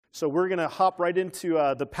So we're going to hop right into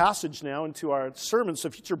the passage now, into our sermon. So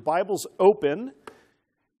if you get your Bibles open,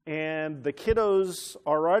 and the kiddos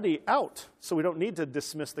are already out, so we don't need to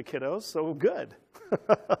dismiss the kiddos, so good.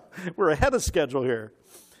 We're ahead of schedule here.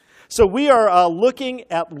 So we are looking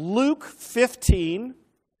at Luke 15.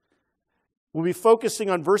 We'll be focusing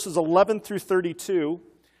on verses 11 through 32.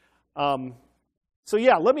 So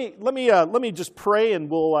yeah, let me just pray, and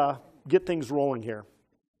we'll get things rolling here.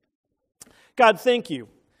 God, thank you.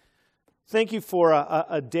 Thank you for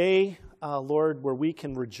a day, Lord, where we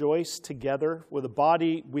can rejoice together with a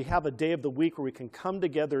body. We have a day of the week where we can come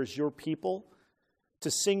together as your people to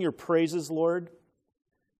sing your praises, Lord.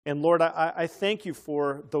 And Lord, I thank you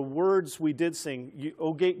for the words we did sing. You,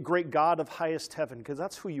 O great God of highest heaven, because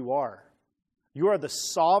that's who you are. You are the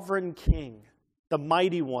sovereign King, the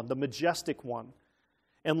mighty one, the majestic one.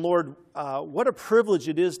 And Lord, what a privilege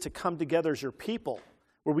it is to come together as your people,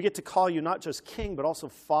 where we get to call you not just King, but also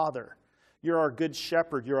Father. You're our good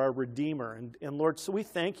shepherd. You're our redeemer. And Lord, so we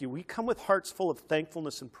thank you. We come with hearts full of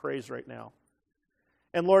thankfulness and praise right now.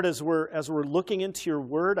 And Lord, as we're looking into your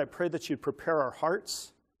word, I pray that you'd prepare our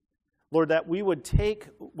hearts. Lord, that we would take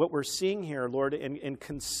what we're seeing here, Lord, and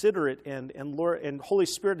consider it. And Lord, and Holy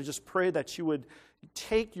Spirit, I just pray that you would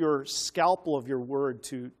take your scalpel of your word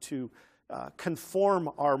to conform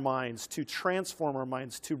our minds, to transform our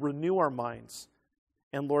minds, to renew our minds.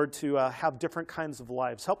 And Lord, to have different kinds of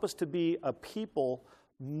lives. Help us to be a people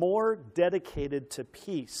more dedicated to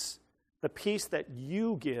peace. The peace that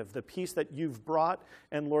you give, the peace that you've brought,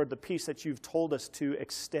 and Lord, the peace that you've told us to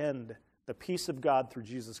extend, the peace of God through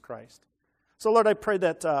Jesus Christ. So Lord, I pray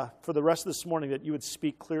that for the rest of this morning that you would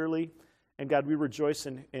speak clearly. And God, we rejoice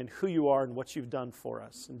in who you are and what you've done for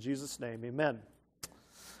us. In Jesus' name, amen.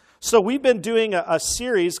 So we've been doing a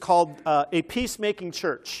series called A Peacemaking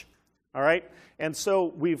Church. All right? And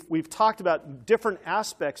so we've talked about different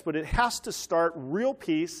aspects, but it has to start, real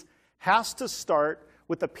peace has to start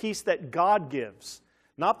with the peace that God gives.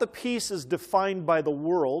 Not the peace as defined by the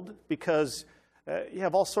world, because you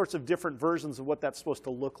have all sorts of different versions of what that's supposed to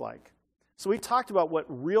look like. So we talked about what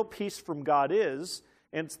real peace from God is,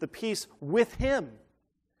 and it's the peace with Him.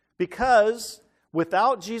 Because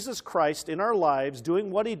without Jesus Christ in our lives, doing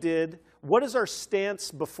what He did, what is our stance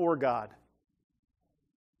before God?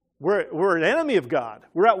 We're an enemy of God.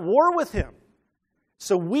 We're at war with Him.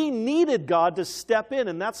 So we needed God to step in,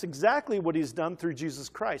 and that's exactly what He's done through Jesus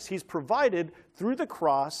Christ. He's provided, through the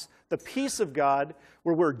cross, the peace of God,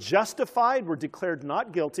 where we're justified, we're declared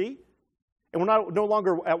not guilty, and we're no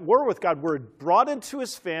longer at war with God. We're brought into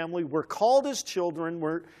His family. We're called His children.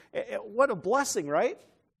 What a blessing, right?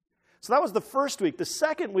 So that was the first week. The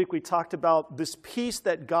second week we talked about this peace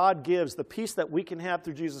that God gives, the peace that we can have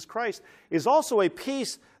through Jesus Christ, is also a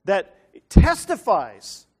peace that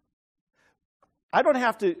testifies. I don't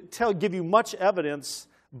have to give you much evidence,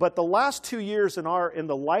 but the last 2 years in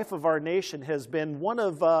the life of our nation has been one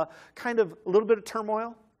of kind of a little bit of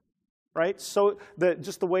turmoil, right? So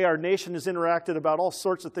just the way our nation has interacted about all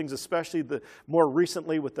sorts of things, especially more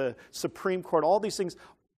recently with the Supreme Court, all these things.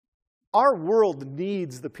 Our world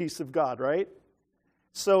needs the peace of God, right?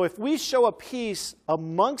 So if we show a peace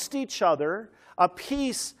amongst each other, a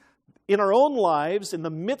peace in our own lives, in the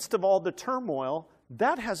midst of all the turmoil,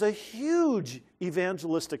 that has a huge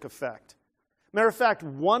evangelistic effect. Matter of fact,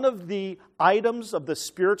 one of the items of the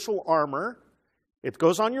spiritual armor, it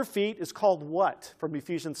goes on your feet, is called what? From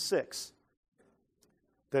Ephesians 6.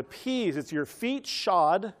 The peace, it's your feet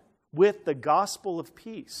shod with the gospel of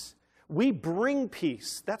peace. We bring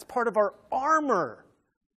peace. That's part of our armor.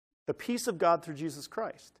 The peace of God through Jesus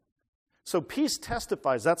Christ. So peace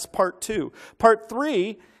testifies. That's part 2. Part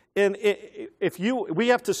 3, we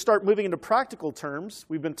have to start moving into practical terms.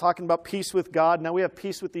 We've been talking about peace with God. Now we have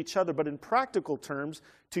peace with each other. But in practical terms,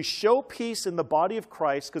 to show peace in the body of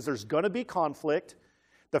Christ, because there's going to be conflict,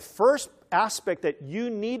 the first aspect that you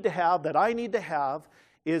need to have, that I need to have,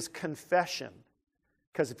 is confession.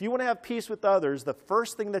 Because if you want to have peace with others, the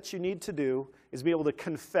first thing that you need to do is be able to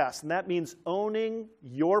confess. And that means owning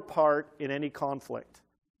your part in any conflict.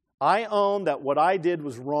 I own that what I did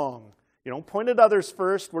was wrong. You don't point at others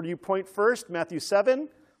first. Where do you point first? Matthew 7?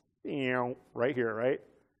 Right here, right?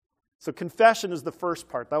 So confession is the first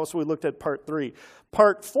part. That was what we looked at part 3.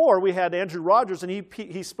 Part 4, we had Andrew Rogers, and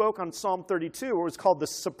he spoke on Psalm 32, where it was called the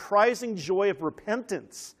surprising joy of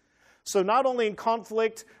repentance. So not only in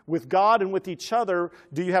conflict with God and with each other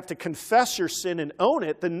do you have to confess your sin and own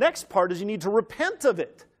it, the next part is you need to repent of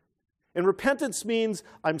it. And repentance means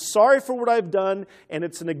I'm sorry for what I've done, and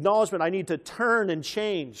it's an acknowledgement I need to turn and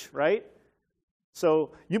change, right?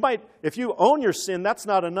 So you might, if you own your sin, that's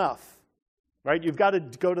not enough. right? You've got to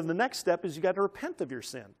go to the next step is you've got to repent of your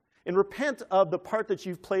sin and repent of the part that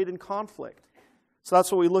you've played in conflict. So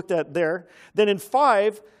that's what we looked at there. Then in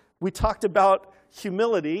 5, we talked about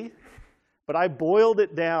humility, but I boiled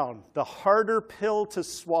it down. The harder pill to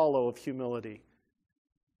swallow of humility.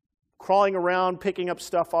 Crawling around, picking up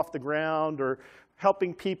stuff off the ground, or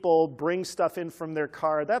helping people bring stuff in from their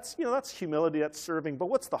car. That's humility, that's serving. But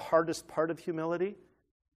what's the hardest part of humility?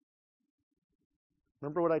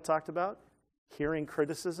 Remember what I talked about? Hearing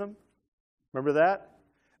criticism. Remember that?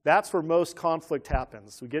 That's where most conflict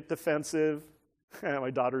happens. We get defensive. My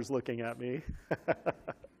daughter's looking at me.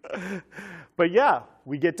 But yeah,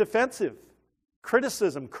 we get defensive.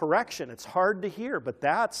 Criticism, correction, it's hard to hear, but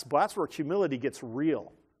that's where humility gets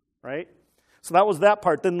real, right? So that was that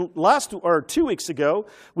part. Then 2 weeks ago,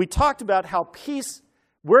 we talked about how peace,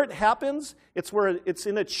 where it happens, it's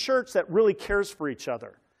in a church that really cares for each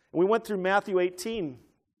other. And we went through Matthew 18,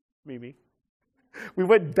 Mimi. We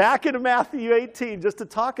went back into Matthew 18 just to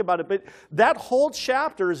talk about it. But that whole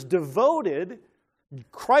chapter is devoted.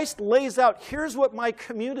 Christ lays out, here's what my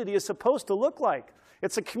community is supposed to look like.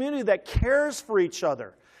 It's a community that cares for each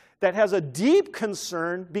other, that has a deep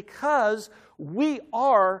concern because we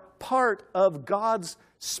are part of God's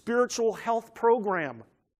spiritual health program.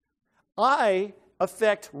 I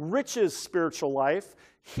affect Rich's spiritual life.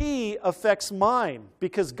 He affects mine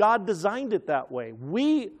because God designed it that way.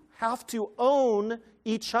 We have to own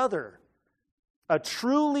each other. A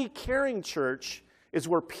truly caring church is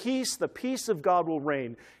where the peace of God will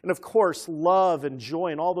reign. And of course, love and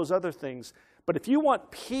joy and all those other things. But if you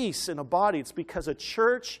want peace in a body, it's because a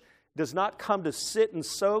church does not come to sit and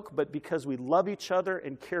soak, but because we love each other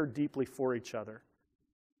and care deeply for each other.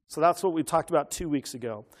 So that's what we talked about 2 weeks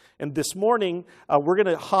ago. And this morning, we're going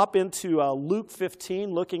to hop into Luke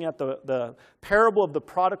 15, looking at the parable of the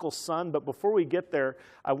prodigal son. But before we get there,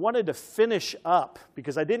 I wanted to finish up,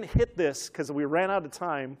 because I didn't hit this because we ran out of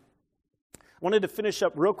time. I wanted to finish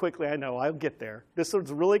up real quickly. I know, I'll get there. This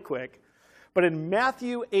one's really quick. But in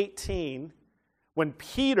Matthew 18, when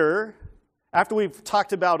Peter, after we've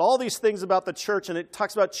talked about all these things about the church, and it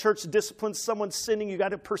talks about church discipline, someone's sinning, you got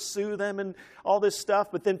to pursue them and all this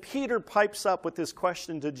stuff. But then Peter pipes up with this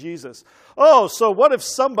question to Jesus. Oh, so what if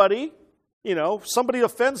somebody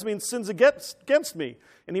offends me and sins against me?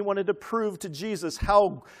 And he wanted to prove to Jesus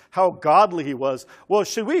how godly he was. Well,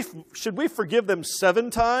 should we forgive them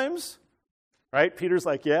 7 times? Right? Peter's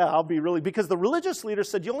like, yeah, I'll be really, because the religious leader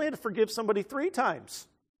said you only had to forgive somebody 3 times.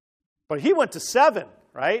 But he went to 7,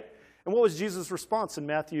 right? And what was Jesus' response in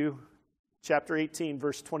Matthew chapter 18,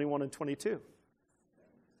 verse 21 and 22?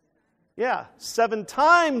 Yeah, 7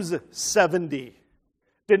 times 70.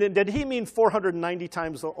 Did he mean 490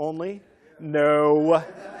 times only? No.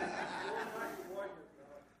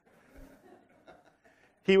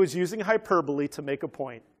 He was using hyperbole to make a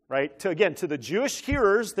point, right? To the Jewish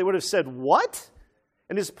hearers, they would have said, what?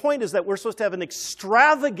 And his point is that we're supposed to have an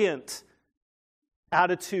extravagant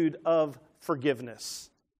attitude of forgiveness.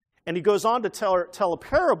 And he goes on to tell a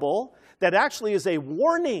parable that actually is a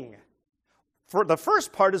warning. For the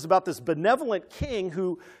first part is about this benevolent king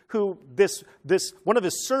who one of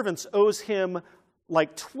his servants owes him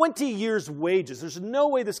like 20 years' wages. There's no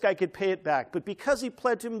way this guy could pay it back. But because he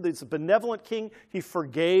pled to him, this benevolent king, he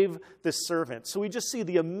forgave this servant. So we just see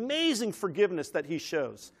the amazing forgiveness that he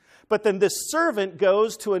shows. But then this servant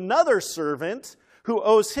goes to another servant who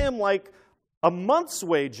owes him like a month's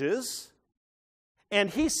wages,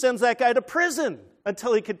 and he sends that guy to prison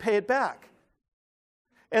until he could pay it back.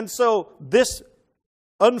 And so this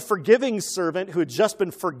unforgiving servant who had just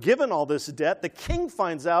been forgiven all this debt, the king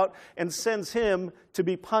finds out and sends him to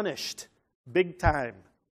be punished big time.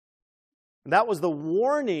 And that was the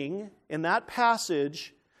warning in that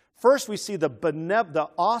passage. First, we see the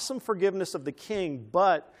awesome forgiveness of the king,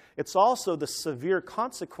 but it's also the severe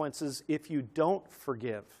consequences if you don't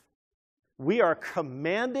forgive. We are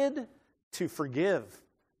commanded to forgive.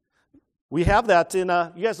 We have that in,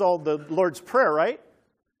 you guys all the Lord's Prayer, right?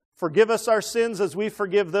 Forgive us our sins as we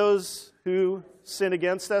forgive those who sin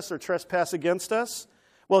against us or trespass against us.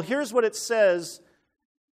 Well, here's what it says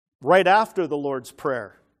right after the Lord's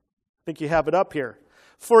Prayer. I think you have it up here.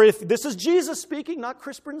 For if, this is Jesus speaking, not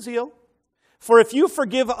Chris Brunzio. For if you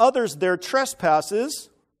forgive others their trespasses,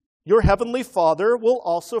 your heavenly Father will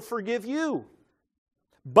also forgive you.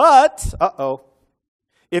 But,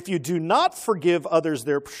 if you do not forgive others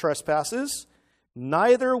their trespasses,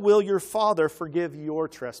 neither will your Father forgive your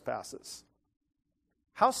trespasses.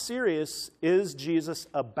 How serious is Jesus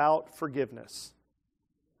about forgiveness?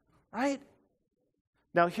 Right?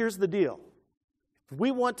 Now, here's the deal. If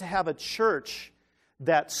we want to have a church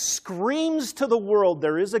that screams to the world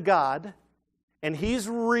there is a God, and He's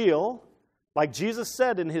real, like Jesus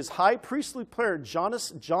said in His high priestly prayer,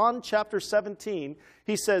 John chapter 17,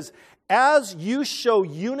 He says, as you show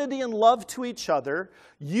unity and love to each other,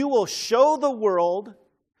 you will show the world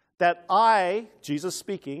that I, Jesus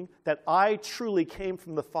speaking, that I truly came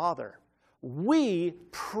from the Father. We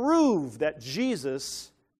prove that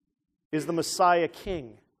Jesus is the Messiah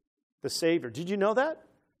King, the Savior. Did you know that?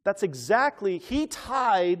 That's exactly, He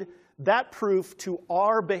tied that proof to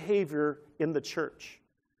our behavior in the church.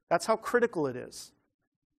 That's how critical it is.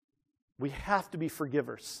 We have to be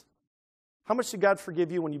forgivers. How much did God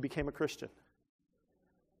forgive you when you became a Christian?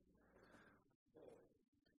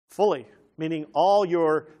 Fully, meaning all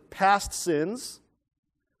your past sins,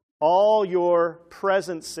 all your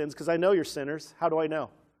present sins, because I know you're sinners. How do I know?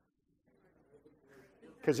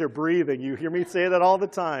 Because you're breathing. You hear me say that all the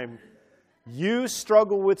time. You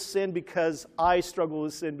struggle with sin because I struggle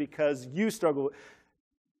with sin because you struggle with...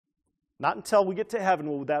 Not until we get to heaven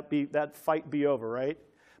will that fight be over, right?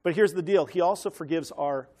 But here's the deal. He also forgives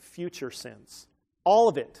our future sins. All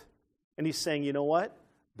of it. And He's saying, you know what?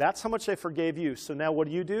 That's how much I forgave you. So now what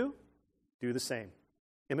do? Do the same.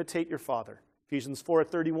 Imitate your Father. Ephesians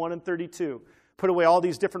 4:31 and 32. Put away all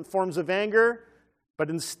these different forms of anger, but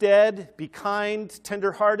instead be kind,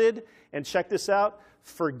 tenderhearted, and check this out,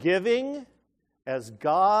 forgiving as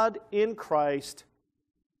God in Christ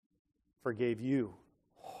forgave you.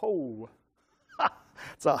 Oh,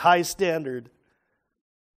 it's a high standard.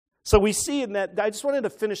 So we see in that, I just wanted to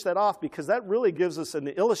finish that off because that really gives us an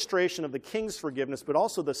illustration of the King's forgiveness, but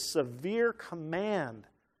also the severe command,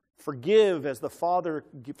 forgive as the Father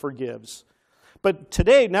forgives. But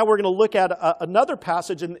today, now we're going to look at another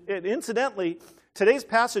passage, and incidentally, today's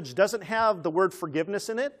passage doesn't have the word forgiveness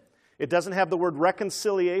in it. It doesn't have the word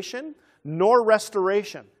reconciliation, nor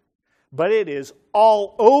restoration. But it is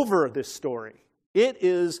all over this story. It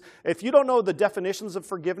is, if you don't know the definitions of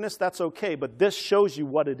forgiveness, that's okay, but this shows you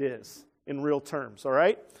what it is in real terms, all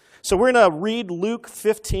right? So we're going to read Luke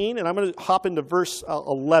 15, and I'm going to hop into verse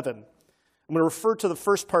 11. I'm going to refer to the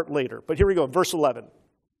first part later, but here we go, verse 11.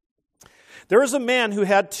 There was a man who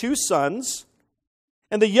had 2 sons,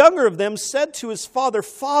 and the younger of them said to his father,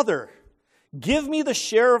 Father, give me the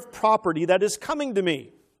share of property that is coming to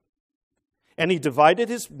me. And he divided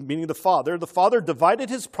his, meaning the father divided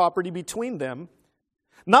his property between them.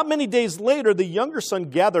 Not many days later, the younger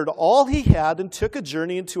son gathered all he had and took a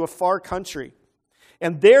journey into a far country.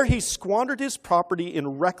 And there he squandered his property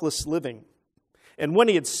in reckless living. And when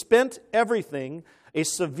he had spent everything, a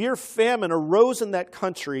severe famine arose in that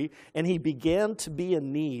country, and he began to be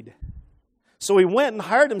in need. So he went and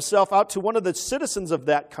hired himself out to one of the citizens of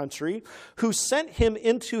that country, who sent him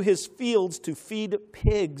into his fields to feed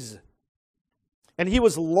pigs. And he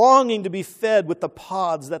was longing to be fed with the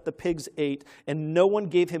pods that the pigs ate, and no one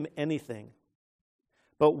gave him anything.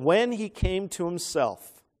 But when he came to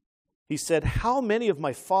himself, he said, How many of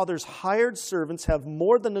my father's hired servants have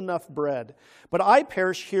more than enough bread, but I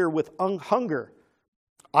perish here with hunger?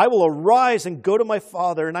 I will arise and go to my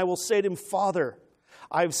father, and I will say to him, Father,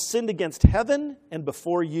 I have sinned against heaven and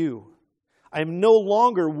before you. I am no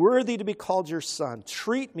longer worthy to be called your son.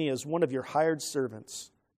 Treat me as one of your hired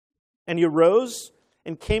servants. And he arose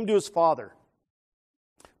and came to his father.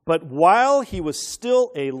 But while he was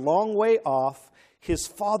still a long way off, his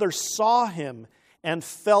father saw him and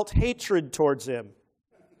felt hatred towards him.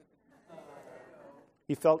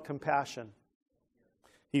 He felt compassion.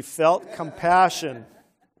 He felt compassion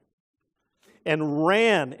and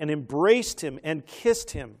ran and embraced him and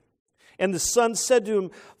kissed him. And the son said to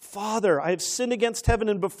him, Father, I have sinned against heaven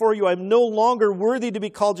and before you. I am no longer worthy to be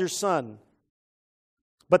called your son.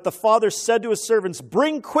 But the father said to his servants,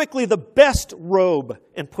 Bring quickly the best robe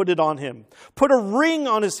and put it on him. Put a ring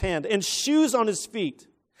on his hand and shoes on his feet.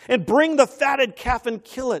 And bring the fatted calf and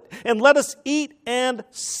kill it. And let us eat and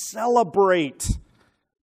celebrate.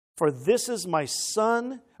 For this my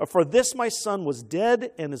son was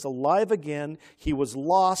dead and is alive again. He was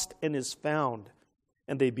lost and is found.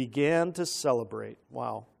 And they began to celebrate.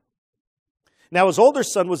 Wow. Now his older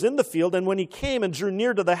son was in the field, and when he came and drew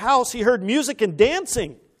near to the house, he heard music and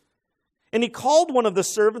dancing. And he called one of the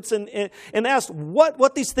servants and asked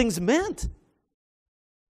what these things meant.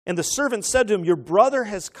 And the servant said to him, Your brother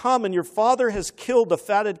has come, and your father has killed the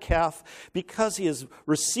fatted calf, because he has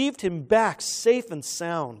received him back safe and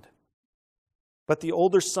sound. But the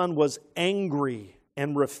older son was angry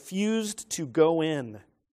and refused to go in.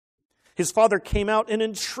 His father came out and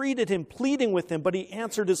entreated him, pleading with him, but he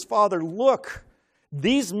answered his father, Look,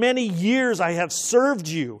 these many years I have served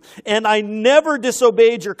you, and I never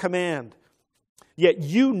disobeyed your command. Yet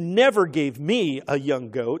you never gave me a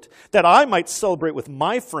young goat, that I might celebrate with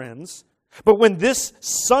my friends. But when this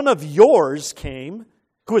son of yours came,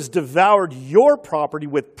 who has devoured your property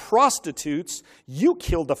with prostitutes, you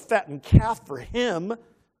killed a fattened calf for him."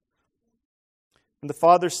 And the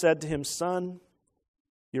father said to him, "Son,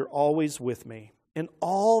 you're always with me, and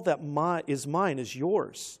all that is mine is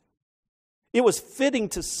yours. It was fitting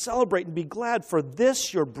to celebrate and be glad, for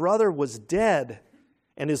this your brother was dead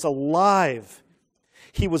and is alive.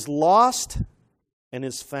 He was lost and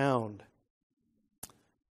is found."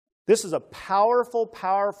 This is a powerful,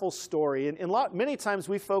 powerful story. And many times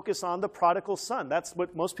we focus on the prodigal son. That's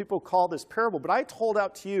what most people call this parable. But I told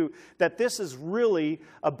out to you that this is really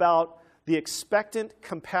about the expectant,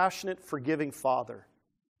 compassionate, forgiving father.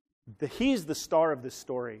 He's the star of this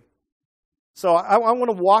story. So I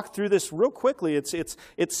want to walk through this real quickly.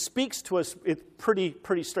 It speaks to us. It's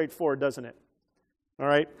pretty straightforward, doesn't it? All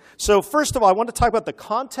right. So first of all, I want to talk about the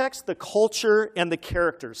context, the culture, and the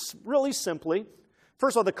characters. Really simply,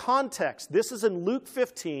 first of all, the context. This is in Luke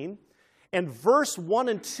 15, and verse 1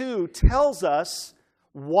 and 2 tells us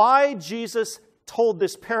why Jesus told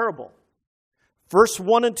this parable. Verse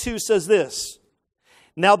 1 and 2 says this: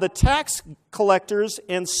 "Now the tax collectors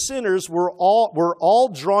and sinners were all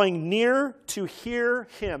drawing near to hear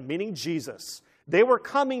him," meaning Jesus. They were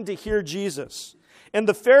coming to hear Jesus. "And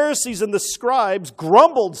the Pharisees and the scribes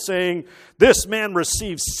grumbled, saying, 'This man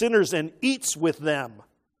receives sinners and eats with them.'"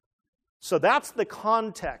 So that's the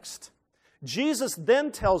context. Jesus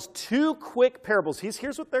then tells two quick parables.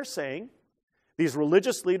 Here's what they're saying. These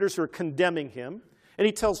religious leaders who are condemning him. And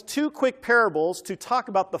he tells two quick parables to talk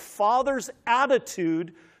about the Father's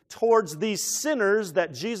attitude towards these sinners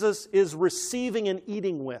that Jesus is receiving and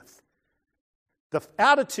eating with. The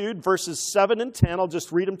attitude, verses 7 and 10, I'll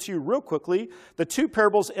just read them to you real quickly. The two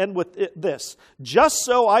parables end with this: "Just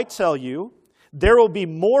so I tell you, there will be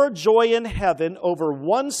more joy in heaven over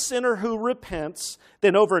one sinner who repents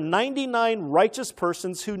than over 99 righteous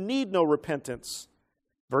persons who need no repentance."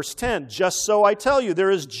 Verse 10, "Just so I tell you, there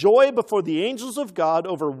is joy before the angels of God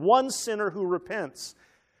over one sinner who repents."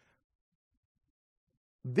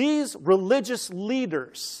 These religious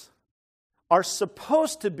leaders are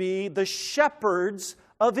supposed to be the shepherds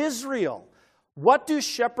of Israel. What do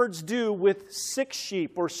shepherds do with sick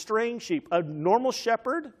sheep or straying sheep? A normal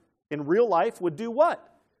shepherd in real life would do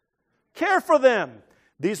what? Care for them.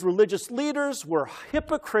 These religious leaders were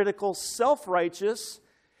hypocritical, self-righteous,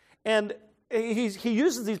 and he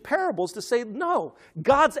uses these parables to say, no,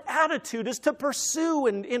 God's attitude is to pursue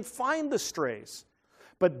and find the strays.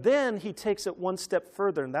 But then he takes it one step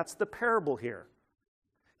further, and that's the parable here.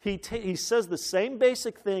 He says the same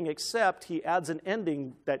basic thing, except he adds an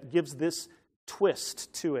ending that gives this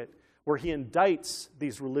twist to it, where he indicts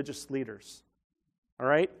these religious leaders. All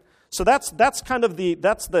right? So that's kind of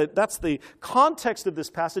the context of this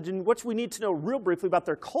passage, and what we need to know real briefly about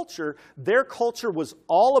their culture. Their culture was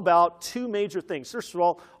all about two major things. First of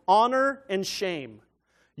all, honor and shame.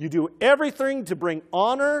 You do everything to bring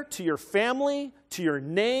honor to your family, to your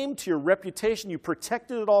name, to your reputation. You protect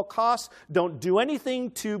it at all costs. Don't do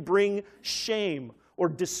anything to bring shame or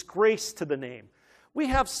disgrace to the name. We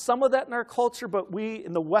have some of that in our culture, but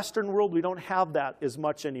in the Western world, we don't have that as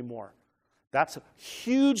much anymore. That's a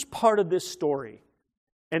huge part of this story.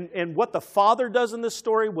 And what the Father does in this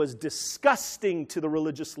story was disgusting to the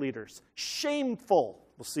religious leaders. Shameful.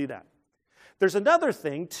 We'll see that. There's another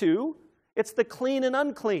thing, too. It's the clean and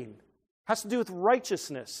unclean. It has to do with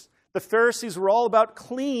righteousness. The Pharisees were all about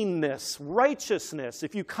cleanness, righteousness.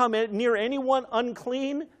 If you come near anyone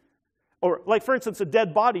unclean, or like for instance a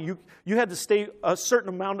dead body, you had to stay a certain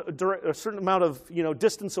amount of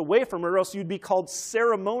distance away from it, or else you'd be called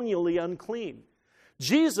ceremonially unclean.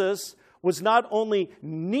 Jesus was not only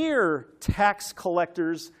near tax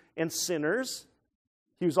collectors and sinners,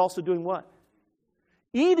 he was also doing what?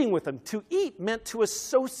 Eating with them. To eat meant to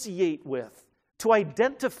associate with, to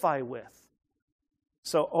identify with.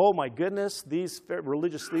 So, oh my goodness, these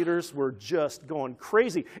religious leaders were just going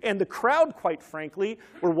crazy. And the crowd, quite frankly,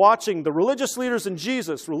 were watching the religious leaders and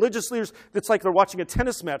Jesus. Religious leaders, it's like they're watching a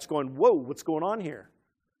tennis match going, whoa, what's going on here?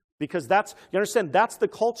 Because you understand, that's the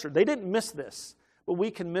culture. They didn't miss this, but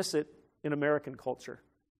we can miss it in American culture.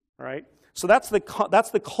 All right? So that's the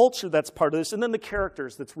culture that's part of this. And then the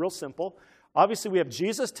characters, that's real simple. Obviously, we have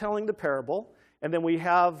Jesus telling the parable, and then we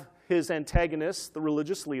have his antagonists, the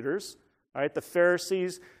religious leaders. All right, the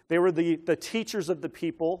Pharisees, they were the teachers of the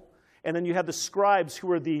people. And then you had the scribes, who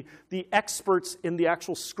were the experts in the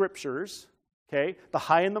actual scriptures. Okay, the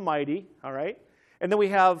high and the mighty. All right. And then we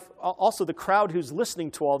have also the crowd who's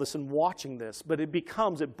listening to all this and watching this. But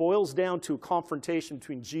it boils down to a confrontation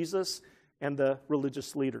between Jesus and the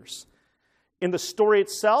religious leaders. In the story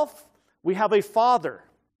itself, we have a father.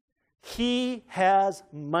 He has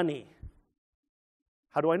money.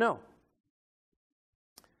 How do I know?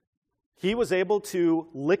 He was able to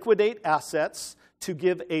liquidate assets to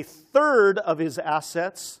give a third of his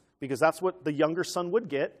assets, because that's what the younger son would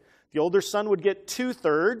get. The older son would get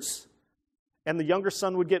 2/3, and the younger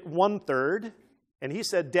son would get 1/3. And he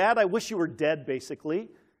said, Dad, I wish you were dead, basically.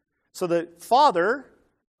 So the father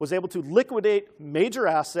was able to liquidate major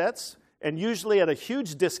assets, and usually at a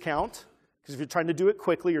huge discount, because if you're trying to do it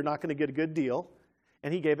quickly, you're not going to get a good deal.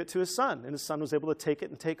 And he gave it to his son, and his son was able to take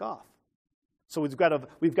it and take off. So we've got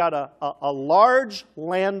a large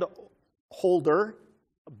landholder,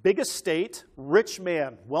 a big estate, rich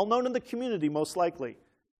man, well known in the community most likely.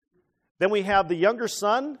 Then we have the younger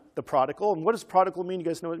son, the prodigal. And what does prodigal mean? You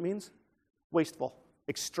guys know what it means? Wasteful,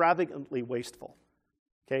 extravagantly wasteful.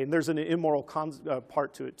 Okay, and there's an immoral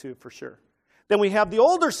part to it too, for sure. Then we have the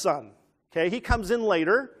older son. Okay, he comes in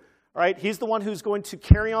later. All right, he's the one who's going to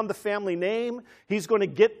carry on the family name. He's going to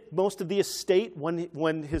get most of the estate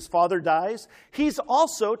when his father dies. He's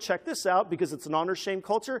also, check this out, because it's an honor-shame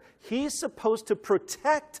culture, he's supposed to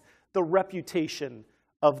protect the reputation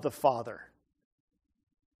of the father.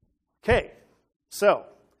 Okay, so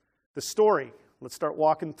the story. Let's start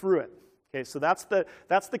walking through it. Okay, so that's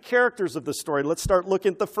the characters of the story. Let's start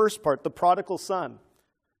looking at the first part, the prodigal son.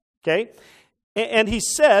 Okay, and he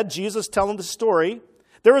said, Jesus telling the story,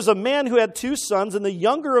 there was a man who had 2 sons, and the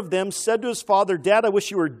younger of them said to his father, Dad, I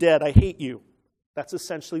wish you were dead. I hate you. That's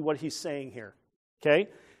essentially what he's saying here. Okay?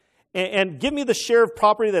 And give me the share of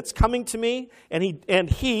property that's coming to me. And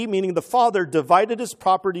he, meaning the father, divided his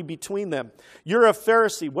property between them. You're a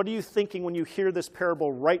Pharisee. What are you thinking when you hear this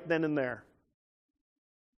parable right then and there?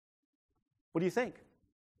 What do you think?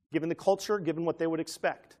 Given the culture, given what they would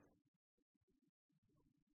expect.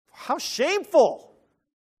 How shameful!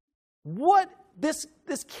 What? This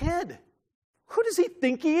kid, who does he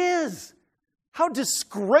think he is? How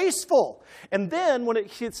disgraceful. And then when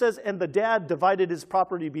it says, and the dad divided his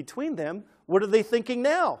property between them, what are they thinking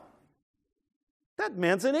now? That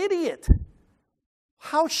man's an idiot.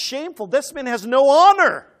 How shameful. This man has no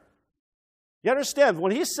honor. You understand?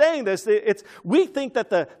 When he's saying this, we think that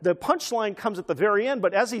the punchline comes at the very end,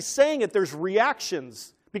 but as he's saying it, there's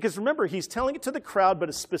reactions. Because remember, he's telling it to the crowd,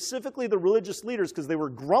 but specifically the religious leaders, because they were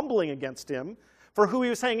grumbling against him for who he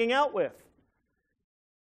was hanging out with.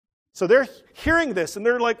 So they're hearing this, and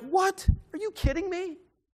they're like, what? Are you kidding me?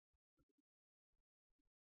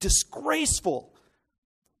 Disgraceful.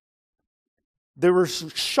 They were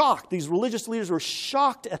shocked. These religious leaders were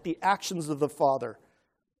shocked at the actions of the father.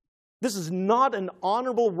 This is not an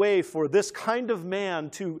honorable way for this kind of man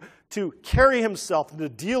to carry himself and to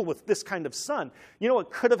deal with this kind of son. You know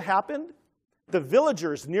what could have happened? The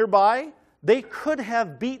villagers nearby, they could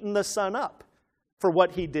have beaten the son up for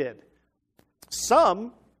what he did.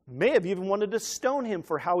 Some may have even wanted to stone him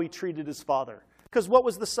for how he treated his father. Because what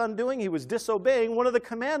was the son doing? He was disobeying one of the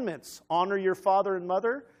commandments. Honor your father and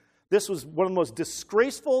mother. This was one of the most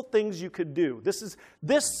disgraceful things you could do.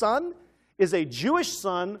 This son is a Jewish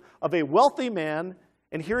son of a wealthy man,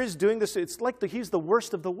 and here he's doing this. It's like he's the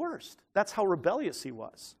worst of the worst. That's how rebellious he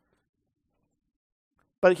was.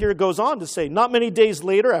 But here it goes on to say, not many days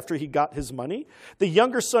later, after he got his money, the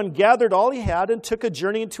younger son gathered all he had and took a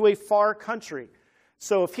journey into a far country.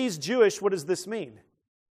 So if he's Jewish, what does this mean?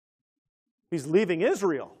 He's leaving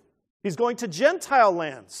Israel. He's going to Gentile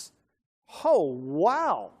lands. Oh,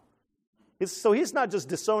 wow. So he's not just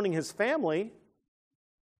disowning his family.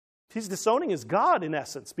 He's disowning his God, in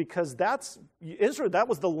essence, because that's Israel. That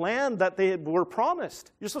was the land that they were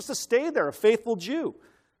promised. You're supposed to stay there, a faithful Jew.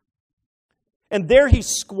 And there he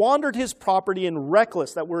squandered his property in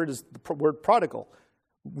reckless, that word is the word prodigal,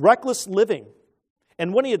 reckless living.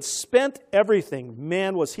 And when he had spent everything,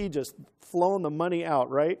 man, was he just flowing the money out,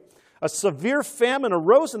 right? A severe famine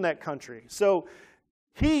arose in that country. So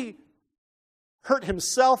he hurt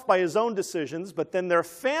himself by his own decisions, but then their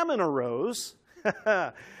famine arose.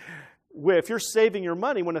 If you're saving your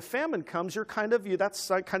money, when a famine comes,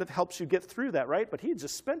 that kind of helps you get through that, right? But he had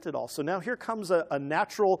just spent it all. So now here comes a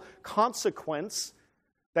natural consequence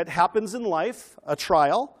that happens in life, a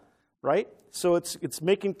trial, right? So it's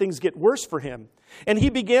making things get worse for him. And he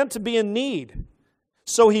began to be in need.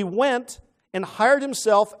 So he went and hired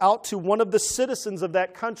himself out to one of the citizens of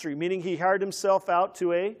that country, meaning he hired himself out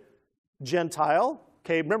to a Gentile.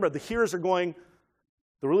 Okay, remember, the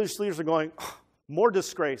religious leaders are going, oh, more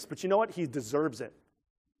disgrace. But you know what? He deserves it.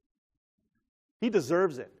 He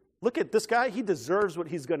deserves it. Look at this guy. He deserves what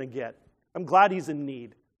he's going to get. I'm glad he's in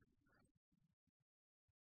need.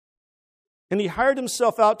 And he hired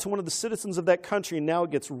himself out to one of the citizens of that country, and now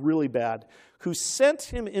it gets really bad, who sent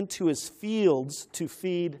him into his fields to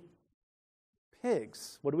feed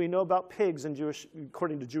pigs. What do we know about pigs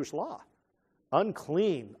according to Jewish law?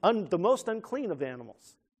 Unclean, the most unclean of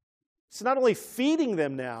animals. He's not only feeding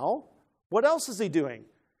them now, what else is he doing?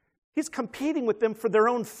 He's competing with them for their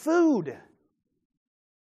own food.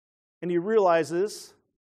 And he realizes,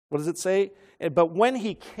 what does it say? But when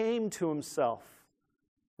he came to himself,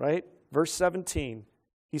 right? Verse 17,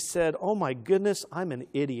 he said, oh my goodness, I'm an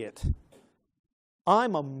idiot.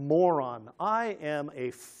 I'm a moron. I am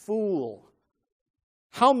a fool.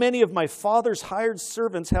 How many of my father's hired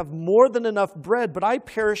servants have more than enough bread, but I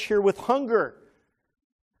perish here with hunger?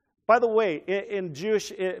 By the way, in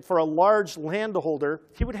Jewish, for a large landholder,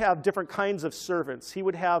 he would have different kinds of servants. He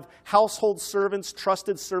would have household servants,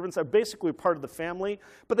 trusted servants, that are basically part of the family.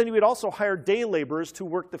 But then he would also hire day laborers to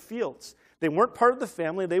work the fields. They weren't part of the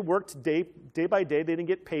family. They worked day by day. They didn't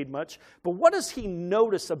get paid much. But what does he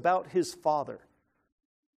notice about his father?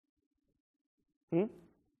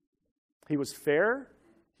 He was fair.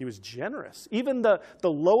 He was generous. Even the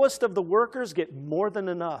lowest of the workers get more than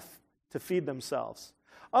enough to feed themselves.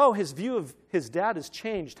 Oh, his view of his dad has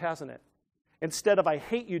changed, hasn't it? Instead of, I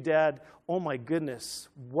hate you, Dad, oh my goodness,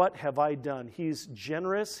 what have I done? He's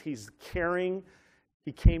generous, he's caring,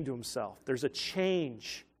 he came to himself. There's a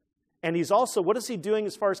change. And he's also, what is he doing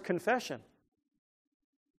as far as confession?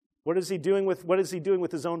 What is he doing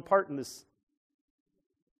with his own part in this?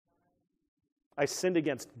 I sinned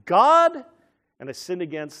against God and I sinned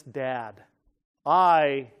against Dad.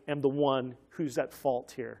 I am the one who's at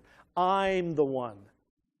fault here. I'm the one.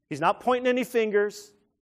 He's not pointing any fingers.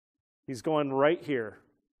 He's going right here.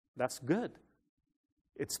 That's good.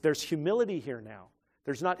 There's humility here now.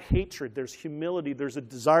 There's not hatred. There's humility. There's a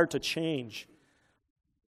desire to change.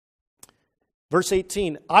 Verse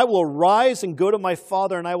 18, I will rise and go to my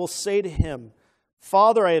father, and I will say to him,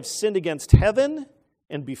 Father, I have sinned against heaven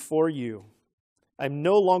and before you. I'm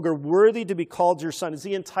no longer worthy to be called your son. Is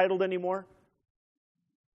he entitled anymore?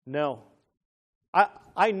 No.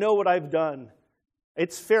 I know what I've done.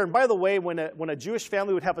 It's fair. And by the way, when a Jewish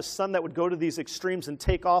family would have a son that would go to these extremes and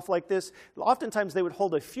take off like this, oftentimes they would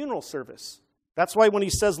hold a funeral service. That's why when he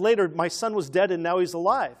says later, my son was dead and now he's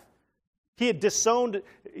alive. He disowned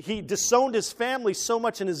his family so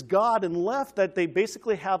much in his God and left that they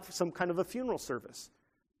basically have some kind of a funeral service.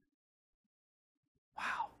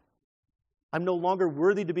 Wow. I'm no longer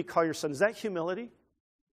worthy to be called your son. Is that humility?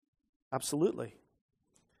 Absolutely.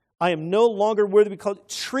 I am no longer worthy to be called.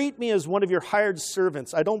 Treat me as one of your hired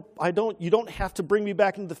servants. You don't have to bring me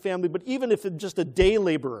back into the family, but even if it's just a day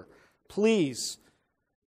laborer, please.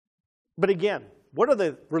 But again, what are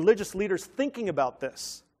the religious leaders thinking about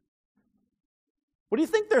this? What do you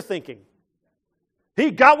think they're thinking?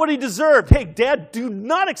 He got what he deserved. Hey, Dad, do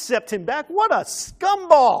not accept him back. What a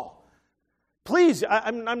scumball. Please,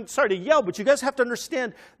 I'm sorry to yell, but you guys have to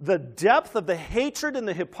understand the depth of the hatred and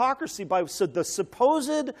the hypocrisy by the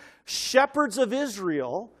supposed shepherds of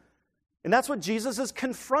Israel. And that's what Jesus is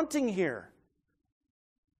confronting here.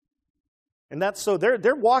 And that's so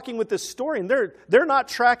they're walking with this story, and they're not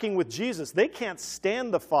tracking with Jesus. They can't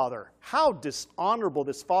stand the Father. How dishonorable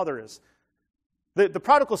this Father is. The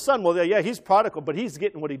prodigal son, well, yeah, he's prodigal, but he's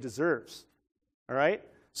getting what he deserves. All right?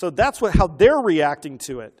 So that's how they're reacting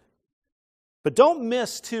to it. But don't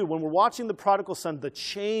miss, too, when we're watching the prodigal son, the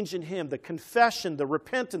change in him, the confession, the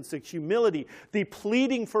repentance, the humility, the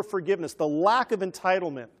pleading for forgiveness, the lack of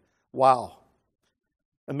entitlement. Wow.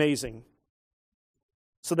 Amazing.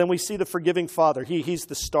 So then we see the forgiving Father. He's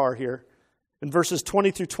the star here. In verses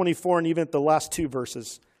 20 through 24, and even at the last two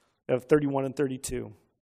verses of 31 and 32.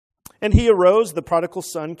 And he arose, the prodigal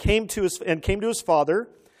son, came to his father.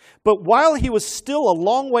 But while he was still a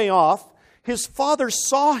long way off, his father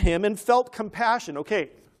saw him and felt compassion. Okay,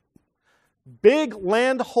 big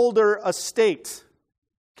landholder estate.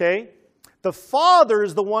 Okay, the father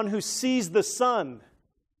is the one who sees the son.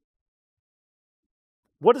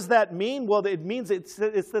 What does that mean? Well, it means it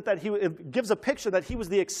gives a picture that he was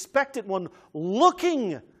the expectant one,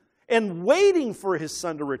 looking and waiting for his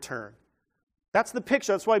son to return. That's the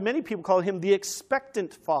picture. That's why many people call him the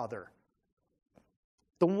expectant father.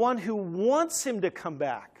 The one who wants him to come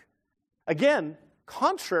back. Again,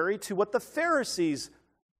 contrary to what the Pharisees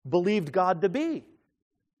believed God to be.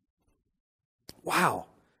 Wow.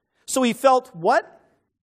 So he felt what?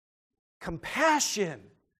 Compassion.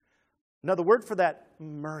 Another word for that,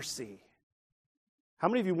 mercy. How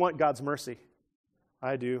many of you want God's mercy?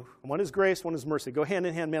 I do. One is grace, one is mercy. Go hand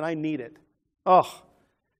in hand, man, I need it. Oh,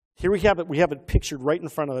 here we have it. We have it pictured right in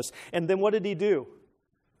front of us. And then what did he do?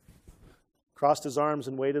 Crossed his arms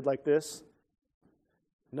and waited like this?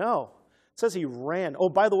 No. It says he ran. Oh,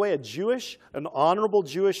 by the way, an honorable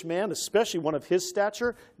Jewish man, especially one of his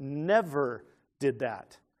stature, never did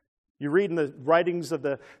that. You read in the writings of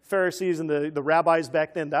the Pharisees and the rabbis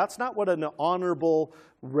back then, that's not what an honorable,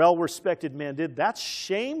 well-respected man did. That's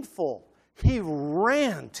shameful. He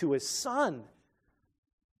ran to his son.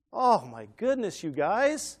 Oh my goodness, you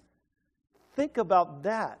guys. Think about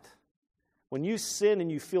that. When you sin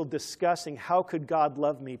and you feel disgusting, how could God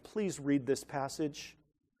love me? Please read this passage.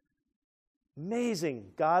 Amazing.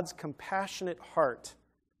 God's compassionate heart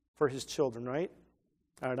for his children, right?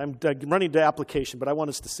 All right, I'm running to application, but I want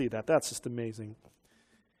us to see that. That's just amazing.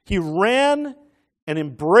 He ran and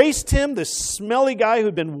embraced him, this smelly guy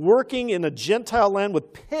who'd been working in a Gentile land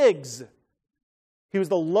with pigs. He was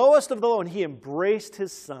the lowest of the low, and he embraced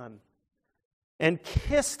his son and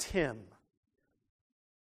kissed him.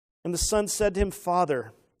 And the son said to him,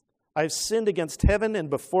 Father, I have sinned against heaven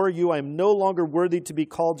and before you. I am no longer worthy to be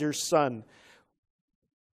called your son.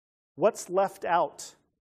 What's left out?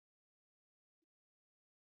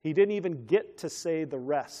 He didn't even get to say the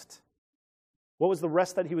rest. What was the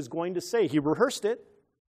rest that he was going to say? He rehearsed it.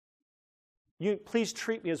 Please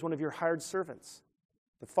treat me as one of your hired servants.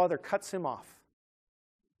 The father cuts him off.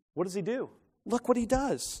 What does he do? Look what he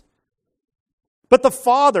does. But the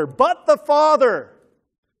father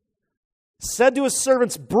said to his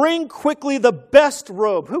servants, bring quickly the best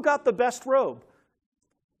robe. Who got the best robe?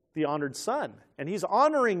 The honored son. And he's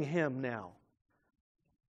honoring him now.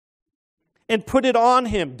 And put it on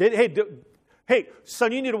him. Hey,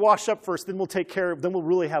 son, you need to wash up first, then we'll take care of it, then we'll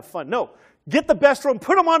really have fun. No, get the best robe and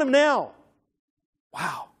put him on him now.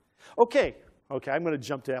 Wow. Okay, I'm going to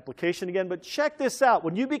jump to application again, but check this out.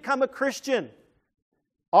 When you become a Christian,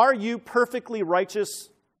 are you perfectly righteous?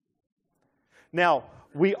 Now,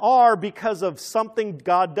 we are because of something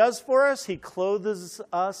God does for us. He clothes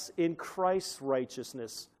us in Christ's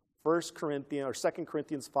righteousness. 2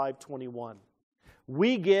 Corinthians 5:21.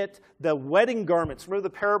 We get the wedding garments. Remember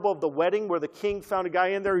the parable of the wedding where the king found a guy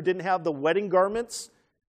in there who didn't have the wedding garments?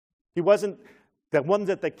 He wasn't the one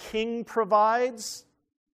that the king provides.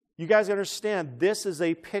 You guys understand, this is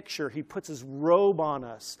a picture. He puts his robe on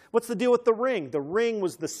us. What's the deal with the ring? The ring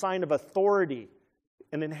was the sign of authority,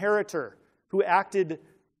 an inheritor who acted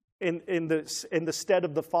in the stead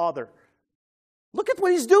of the father. Look at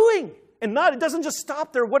what he's doing. And it doesn't just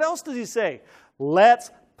stop there. What else does he say?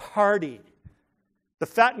 Let's party. The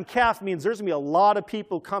fattened calf means there's going to be a lot of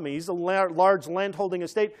people coming. He's a large land-holding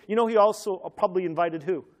estate. You know, he also probably invited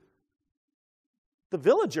who? The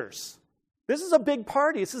villagers. This is a big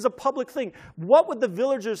party. This is a public thing. What would the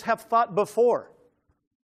villagers have thought before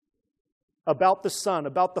about the son,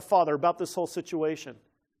 about the father, about this whole situation?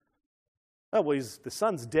 Oh, well, the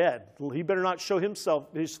son's dead. He better not show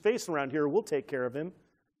his face around here, or we'll take care of him.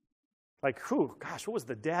 Like, gosh, what was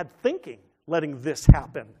the dad thinking, letting this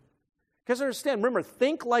happen? Because understand, remember,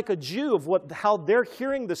 think like a Jew of how they're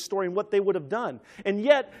hearing this story and what they would have done. And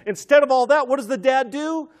yet, instead of all that, what does the dad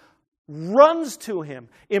do? Runs to him,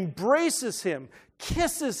 embraces him,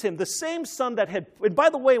 kisses him. The same son that had... And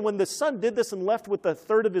by the way, when the son did this and left with a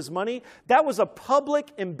third of his money, that was a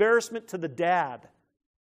public embarrassment to the dad.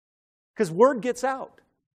 Because word gets out.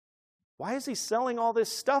 Why is he selling all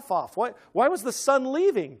this stuff off? Why was the son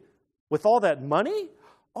leaving? With all that money?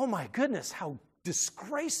 Oh my goodness, how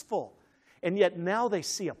disgraceful. And yet now they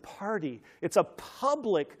see a party. It's a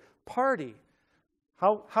public party.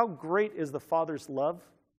 How great is the Father's love?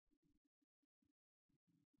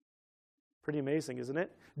 Pretty amazing, isn't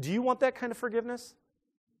it? Do you want that kind of forgiveness?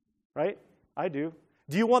 Right? I do.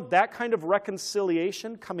 Do you want that kind of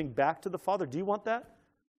reconciliation coming back to the Father? Do you want that?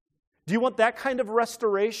 Do you want that kind of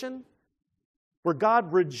restoration? Where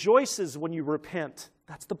God rejoices when you repent.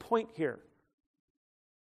 That's the point here.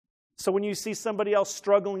 So when you see somebody else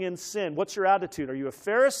struggling in sin, what's your attitude? Are you a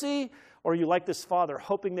Pharisee or are you like this father,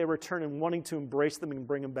 hoping they return and wanting to embrace them and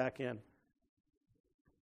bring them back in?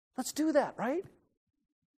 Let's do that, right?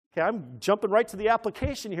 Okay, I'm jumping right to the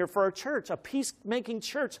application here for our church. A peacemaking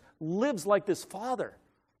church lives like this father.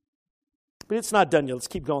 But it's not done yet. Let's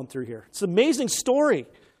keep going through here. It's an amazing story.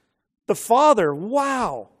 The father,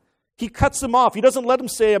 wow. He cuts him off. He doesn't let him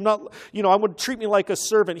say, I would treat me like a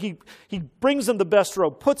servant. He brings him the best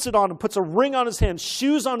robe, puts it on him, puts a ring on his hand,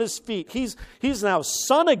 shoes on his feet. He's now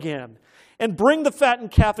son again. And bring the fattened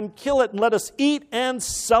calf and kill it, and let us eat and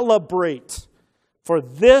celebrate. For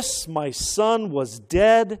this my son was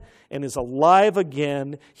dead and is alive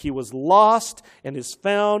again. He was lost and is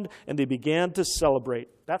found, and they began to celebrate.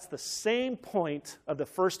 That's the same point of the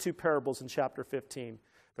first two parables in chapter 15.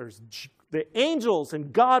 The angels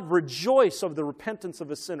and God rejoice over the repentance of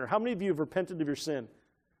a sinner. How many of you have repented of your sin?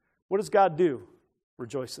 What does God do?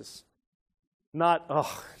 Rejoices. Not,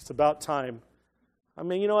 it's about time. I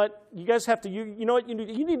mean, you know what? You guys have to, you know what? You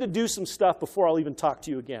need to do some stuff before I'll even talk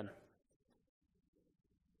to you again.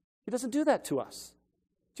 He doesn't do that to us.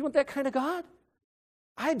 Do you want that kind of God?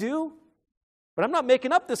 I do. But I'm not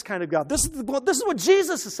making up this kind of God. This is what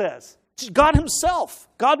Jesus says. God himself.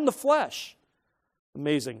 God in the flesh.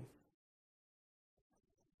 Amazing.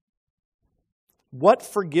 What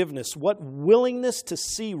forgiveness, what willingness to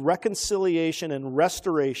see reconciliation and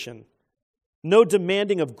restoration. No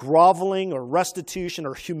demanding of groveling or restitution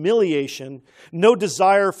or humiliation. No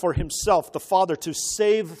desire for himself, the Father, to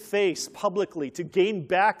save face publicly, to gain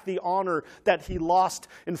back the honor that he lost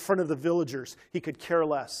in front of the villagers. He could care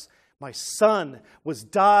less. My son was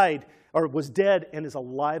dead and is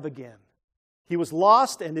alive again. He was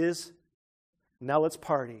lost and is, now let's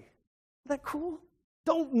party. Isn't that cool?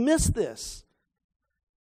 Don't miss this.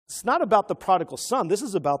 It's not about the prodigal son. This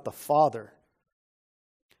is about the Father.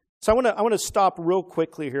 So I want to stop real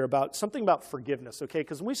quickly here about something about forgiveness, okay?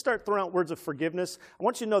 Because when we start throwing out words of forgiveness, I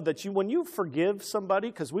want you to know that when you forgive somebody,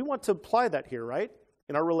 because we want to apply that here, right?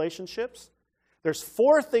 In our relationships, there's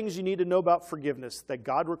 4 things you need to know about forgiveness that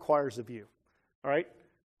God requires of you, all right?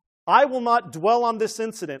 I will not dwell on this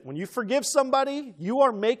incident. When you forgive somebody, you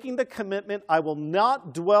are making the commitment, I will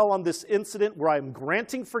not dwell on this incident where I'm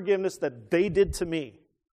granting forgiveness that they did to me.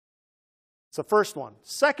 It's the first one.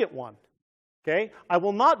 Second one. Okay, I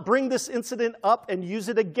will not bring this incident up and use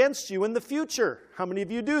it against you in the future. How many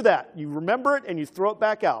of you do that? You remember it and you throw it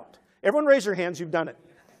back out. Everyone raise your hands, you've done it.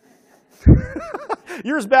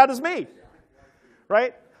 You're as bad as me,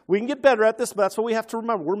 right? We can get better at this, but that's what we have to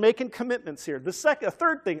remember. We're making commitments here. A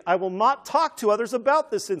third thing, I will not talk to others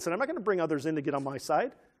about this incident. I'm not going to bring others in to get on my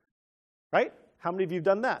side, right? How many of you have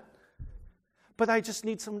done that? But I just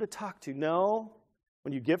need someone to talk to. No,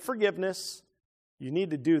 when you give forgiveness, you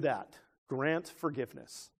need to do that. Grant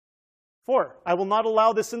forgiveness. 4, I will not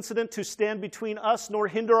allow this incident to stand between us nor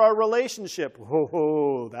hinder our relationship.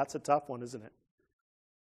 Oh, that's a tough one, isn't it?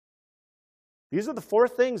 These are the 4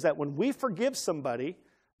 things that when we forgive somebody,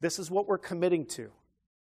 this is what we're committing to.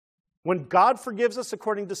 When God forgives us,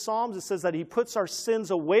 according to Psalms, it says that he puts our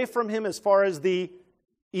sins away from him as far as the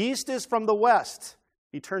east is from the west.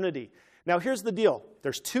 Eternity. Now, here's the deal.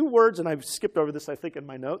 There's 2 words, and I've skipped over this, I think, in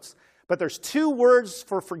my notes. But there's 2 words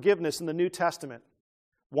for forgiveness in the New Testament.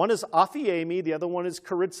 One is aphiemi, the other one is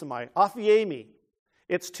charizomai. Aphiemi,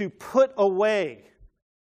 it's to put away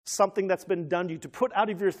something that's been done to you, to put out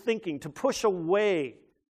of your thinking, to push away.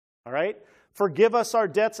 All right? Forgive us our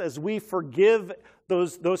debts as we forgive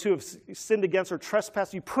those who have sinned against or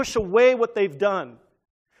trespassed. You push away what they've done.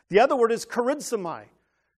 The other word is charizomai.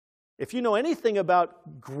 If you know anything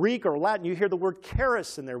about Greek or Latin, you hear the word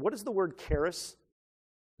charis in there. What is the word charis?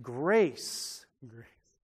 Grace.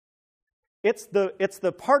 It's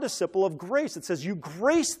the participle of grace. It says you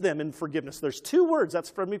grace them in forgiveness. There's 2 words. That's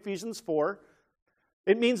from Ephesians 4.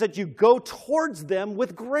 It means that you go towards them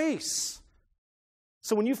with grace.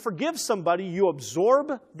 So when you forgive somebody, you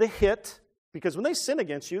absorb the hit, because when they sin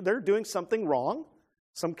against you, they're doing something wrong, in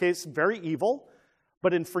some case very evil.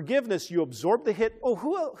 But in forgiveness, you absorb the hit. Oh,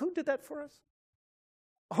 who did that for us?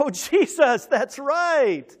 Oh, Jesus, that's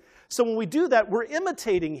right. So when we do that, we're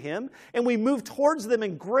imitating him, and we move towards them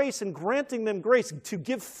in grace and granting them grace. To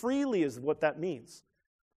give freely is what that means.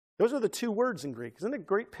 Those are the 2 words in Greek. Isn't it a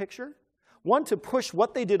great picture? One, to push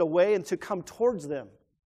what they did away and to come towards them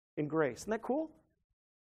in grace. Isn't that cool?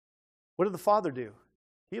 What did the Father do?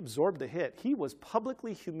 He absorbed the hit. He was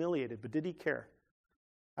publicly humiliated, but did he care?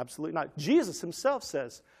 Absolutely not. Jesus himself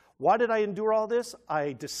says, why did I endure all this?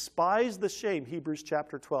 I despise the shame, Hebrews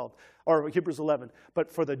chapter 12, or Hebrews 11.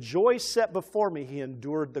 But for the joy set before me, he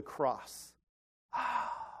endured the cross.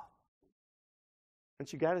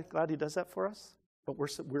 Aren't you glad he does that for us? But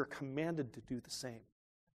we're commanded to do the same.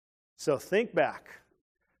 So think back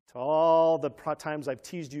to all the times I've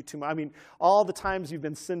teased you too much. I mean, all the times you've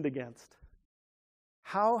been sinned against.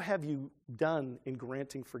 How have you done in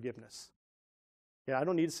granting forgiveness? Yeah, I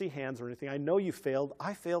don't need to see hands or anything. I know you failed.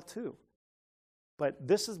 I failed too. But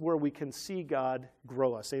this is where we can see God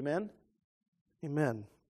grow us. Amen? Amen.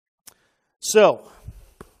 So,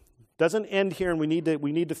 doesn't end here, and we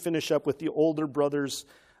need to finish up with the older brother's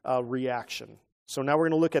reaction. So now we're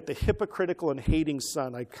going to look at the hypocritical and hating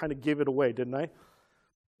son. I kind of gave it away, didn't I?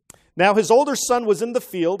 Now his older son was in the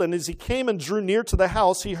field, and as he came and drew near to the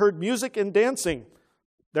house, he heard music and dancing.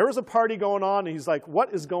 There was a party going on, and he's like,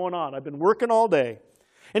 what is going on? I've been working all day.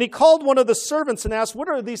 And he called one of the servants and asked, what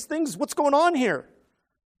are these things? What's going on here?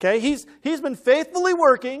 Okay, he's been faithfully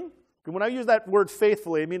working. When I use that word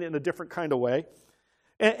faithfully, I mean it in a different kind of way.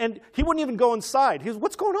 And he wouldn't even go inside. He goes,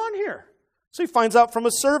 what's going on here? So he finds out from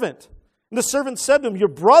a servant. And the servant said to him, your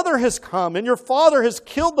brother has come, and your father has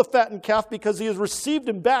killed the fattened calf because he has received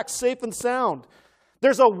him back safe and sound.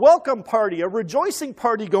 There's a welcome party, a rejoicing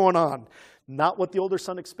party going on. Not what the older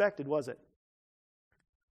son expected, was it?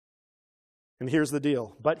 And here's the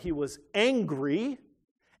deal. But he was angry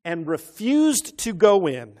and refused to go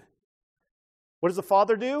in. What does the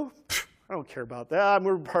father do? I don't care about that.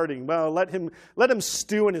 We're partying. Well, let him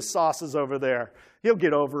stew in his sauces over there. He'll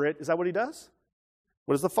get over it. Is that what he does?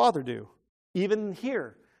 What does the father do? Even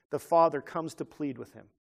here, the father comes to plead with him.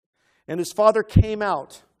 And his father came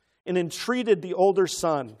out and entreated the older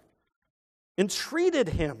son. Entreated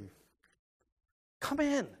him. Come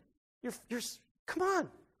in. Come on.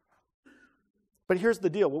 But here's the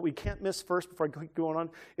deal. What we can't miss first before I keep going on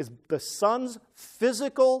is the son's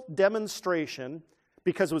physical demonstration,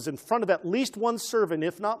 because it was in front of at least one servant,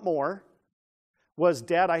 if not more, was,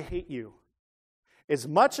 Dad, I hate you. As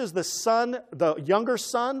much as the younger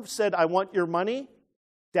son said, I want your money,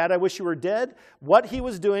 Dad, I wish you were dead, what he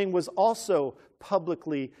was doing was also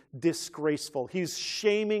publicly disgraceful. He's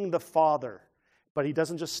shaming the father. But he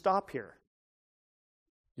doesn't just stop here.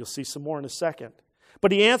 You'll see some more in a second.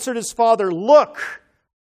 But he answered his father, look,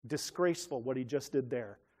 disgraceful what he just did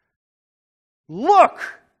there. Look!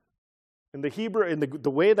 In the Hebrew, in the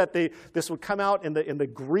way that this would come out in the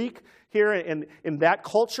Greek here, and in that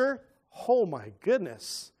culture, oh my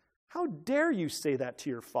goodness, how dare you say that to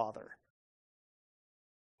your father?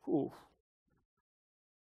 Ooh.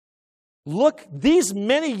 Look, these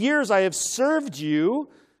many years I have served you,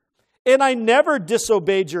 and I never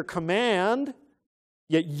disobeyed your command.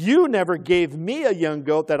 Yet you never gave me a young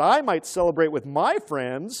goat that I might celebrate with my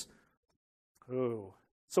friends. Ooh.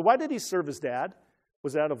 So why did he serve his dad?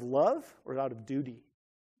 Was it out of love or out of duty?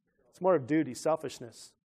 It's more of duty,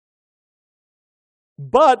 selfishness.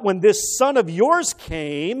 But when this son of yours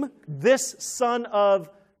came, this son of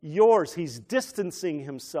yours, he's distancing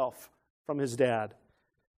himself from his dad,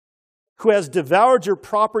 who has devoured your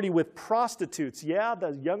property with prostitutes. Yeah, the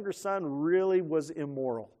younger son really was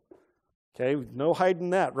immoral. Okay, no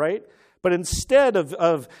hiding that, right? But instead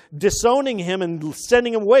of disowning him and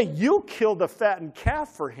sending him away, you killed the fattened calf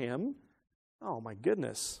for him. Oh my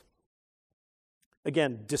goodness.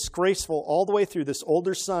 Again, disgraceful all the way through. This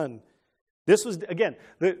older son. This was, again,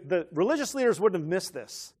 the religious leaders wouldn't have missed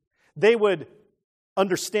this. They would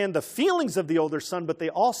understand the feelings of the older son, but they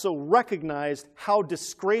also recognized how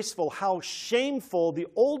disgraceful, how shameful the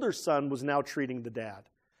older son was now treating the dad.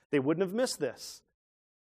 They wouldn't have missed this.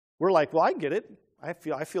 We're like, well, I get it. I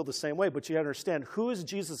feel the same way, but you understand, who is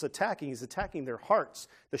Jesus attacking? He's attacking their hearts.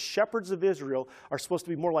 The shepherds of Israel are supposed to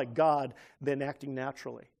be more like God than acting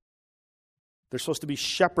naturally. They're supposed to be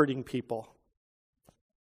shepherding people.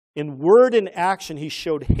 In word and action, he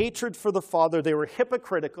showed hatred for the father. They were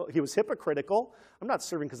hypocritical. He was hypocritical. I'm not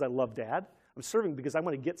serving because I love Dad. I'm serving because I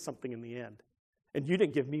want to get something in the end. And you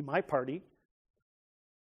didn't give me my party.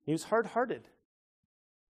 He was hard-hearted.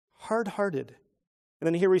 Hard-hearted. And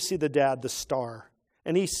then here we see the dad, the star.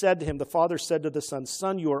 And he said to him, the father said to the son,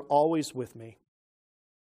 Son, you are always with me.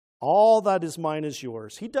 All that is mine is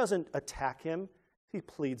yours. He doesn't attack him. He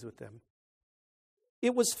pleads with him.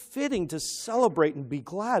 It was fitting to celebrate and be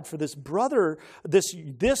glad for this brother, this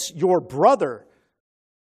your brother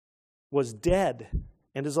was dead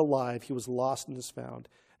and is alive. He was lost and is found.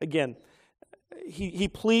 Again, he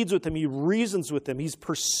pleads with him. He reasons with him. He's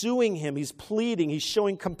pursuing him. He's pleading. He's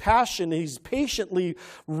showing compassion. He's patiently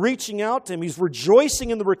reaching out to him. He's rejoicing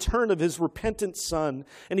in the return of his repentant son.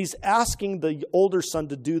 And he's asking the older son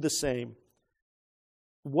to do the same.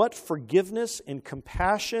 What forgiveness and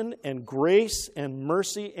compassion and grace and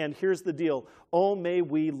mercy. And here's the deal. Oh, may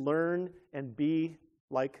we learn and be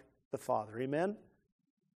like the Father. Amen?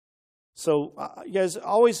 So, you guys,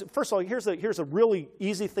 always, first of all, here's a really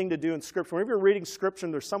easy thing to do in Scripture. Whenever you're reading Scripture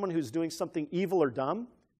and there's someone who's doing something evil or dumb,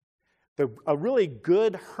 a really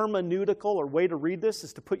good hermeneutical or way to read this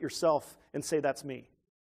is to put yourself and say, that's me.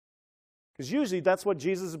 Because usually that's what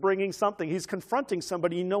Jesus is bringing something. He's confronting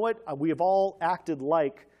somebody. You know what? We have all acted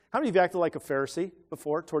like, how many of you acted like a Pharisee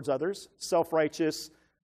before towards others? Self-righteous,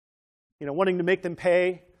 wanting to make them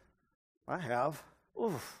pay. I have.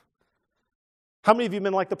 Oof. How many of you have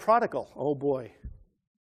been like the prodigal? Oh boy,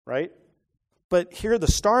 right? But here the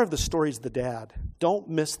star of the story is the dad. Don't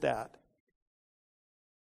miss that.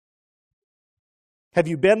 Have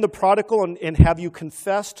you been the prodigal and have you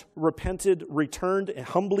confessed, repented, returned, and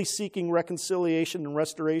humbly seeking reconciliation and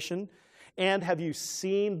restoration? And have you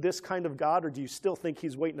seen this kind of God, or do you still think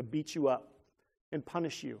he's waiting to beat you up and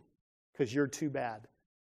punish you because you're too bad?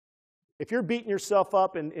 If you're beating yourself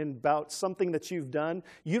up in about something that you've done,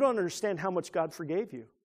 you don't understand how much God forgave you.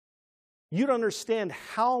 you'd understand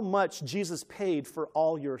how much Jesus paid for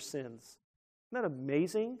all your sins. Isn't that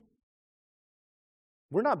amazing?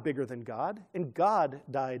 We're not bigger than God, and God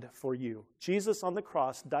died for you. Jesus on the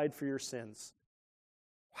cross died for your sins.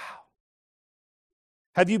 Wow.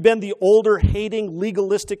 Have you been the older, hating,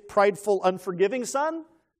 legalistic, prideful, unforgiving son?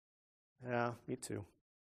 Yeah, me too.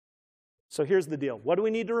 So here's the deal. What do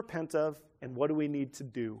we need to repent of, and what do we need to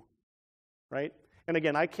do? Right? And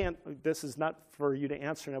again, this is not for you to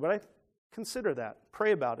answer now, but I consider that.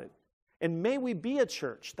 Pray about it. And may we be a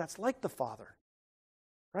church that's like the Father.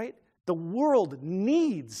 Right? The world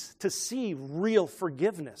needs to see real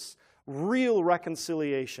forgiveness, real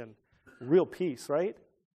reconciliation, real peace, right?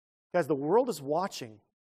 Guys, the world is watching.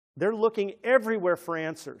 They're looking everywhere for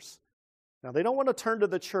answers. Now, they don't want to turn to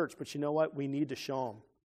the church, but you know what? We need to show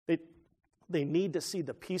them. They need to see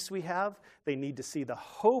the peace we have. They need to see the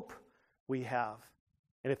hope we have.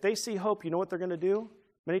 And if they see hope, you know what they're going to do?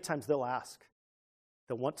 Many times they'll ask.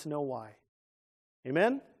 They'll want to know why.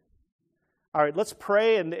 Amen? All right, let's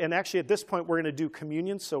pray, and actually at this point we're going to do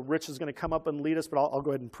communion, so Rich is going to come up and lead us, but I'll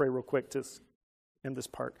go ahead and pray real quick to end this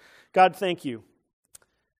part. God, thank you.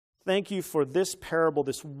 Thank you for this parable,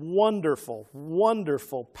 this wonderful,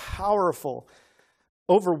 wonderful, powerful,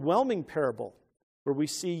 overwhelming parable where we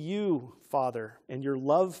see you, Father, and your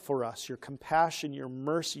love for us, your compassion, your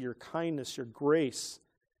mercy, your kindness, your grace.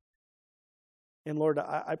 And Lord,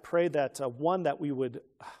 I pray that, one, that we would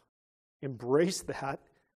embrace that,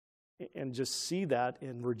 and just see that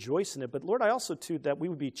and rejoice in it. But Lord, I also, too, that we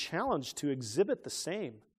would be challenged to exhibit the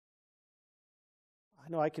same. I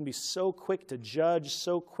know I can be so quick to judge,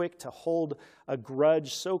 so quick to hold a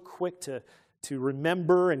grudge, so quick to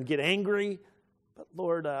remember and get angry. But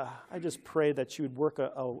Lord, I just pray that you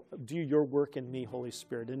would do your work in me, Holy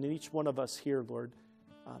Spirit, and in each one of us here, Lord,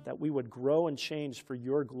 that we would grow and change for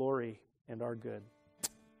your glory and our good.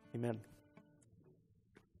 Amen.